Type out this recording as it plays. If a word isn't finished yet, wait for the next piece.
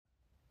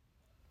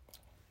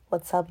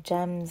What's up,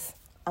 gems?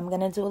 I'm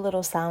going to do a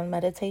little sound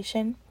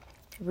meditation,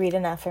 read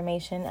an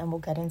affirmation, and we'll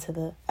get into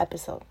the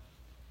episode.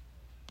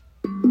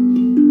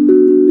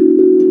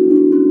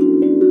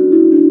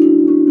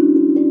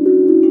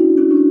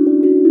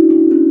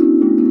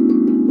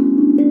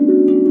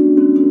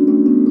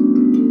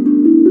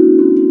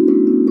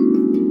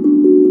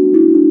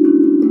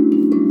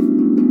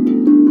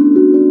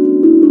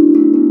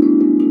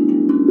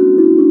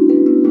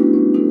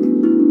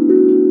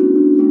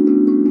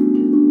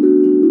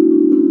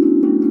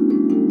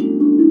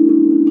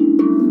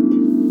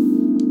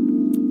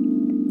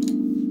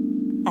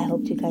 I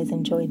hope you guys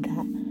enjoyed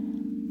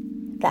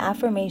that. The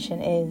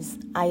affirmation is,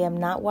 I am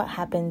not what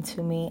happened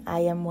to me, I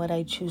am what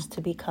I choose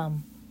to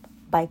become,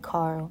 by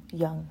Carl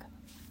Jung.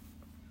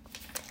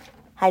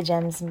 Hi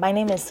gems, my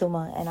name is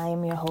Suma and I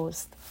am your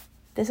host.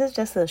 This is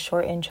just a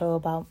short intro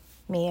about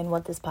me and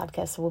what this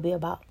podcast will be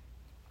about.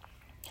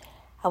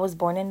 I was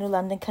born in New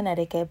London,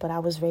 Connecticut, but I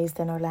was raised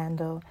in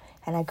Orlando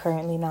and I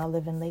currently now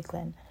live in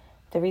Lakeland.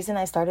 The reason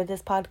I started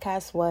this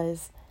podcast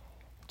was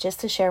just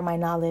to share my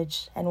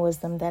knowledge and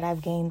wisdom that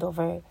I've gained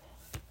over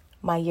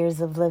my years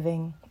of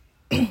living.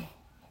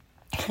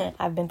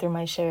 I've been through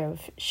my share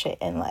of shit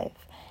in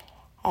life,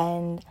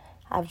 and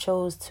I've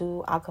chose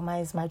to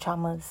alchemize my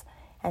traumas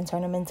and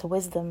turn them into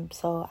wisdom.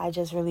 So I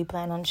just really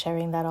plan on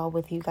sharing that all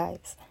with you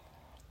guys,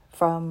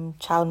 from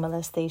child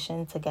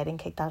molestation to getting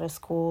kicked out of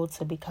school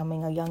to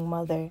becoming a young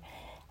mother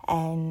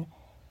and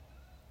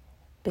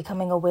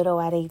becoming a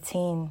widow at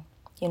 18.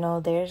 You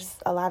know, there's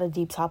a lot of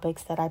deep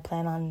topics that I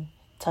plan on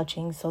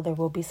touching, so there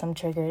will be some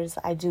triggers.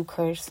 I do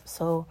curse,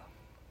 so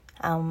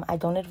I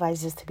don't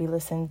advise this to be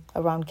listened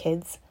around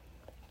kids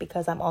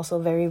because I'm also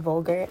very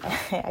vulgar.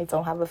 I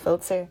don't have a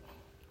filter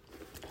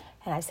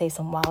and I say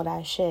some wild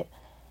ass shit.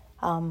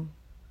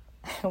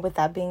 With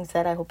that being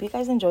said, I hope you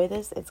guys enjoy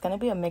this. It's going to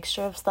be a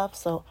mixture of stuff,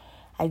 so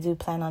I do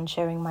plan on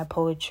sharing my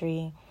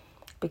poetry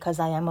because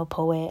I am a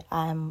poet.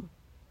 I'm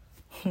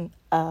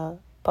a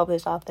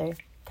published author.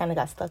 Kind of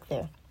got stuck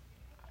there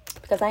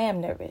because I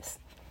am nervous.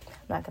 I'm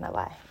not going to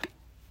lie.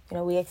 You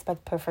know, we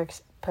expect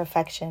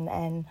perfection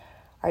and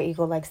our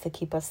ego likes to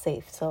keep us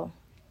safe. So,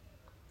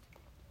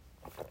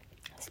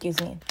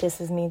 excuse me,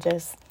 this is me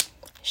just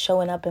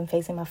showing up and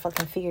facing my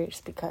fucking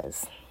fears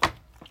because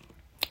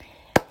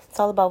it's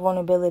all about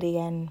vulnerability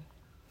and,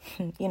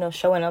 you know,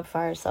 showing up for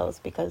ourselves,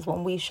 because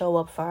when we show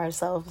up for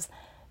ourselves,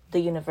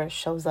 the universe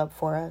shows up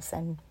for us,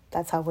 and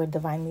that's how we're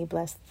divinely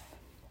blessed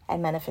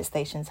and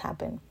manifestations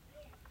happen.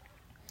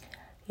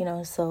 You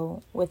know,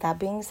 so with that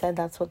being said,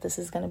 that's what this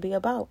is going to be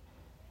about.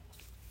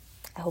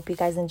 I hope you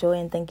guys enjoy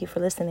and thank you for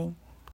listening.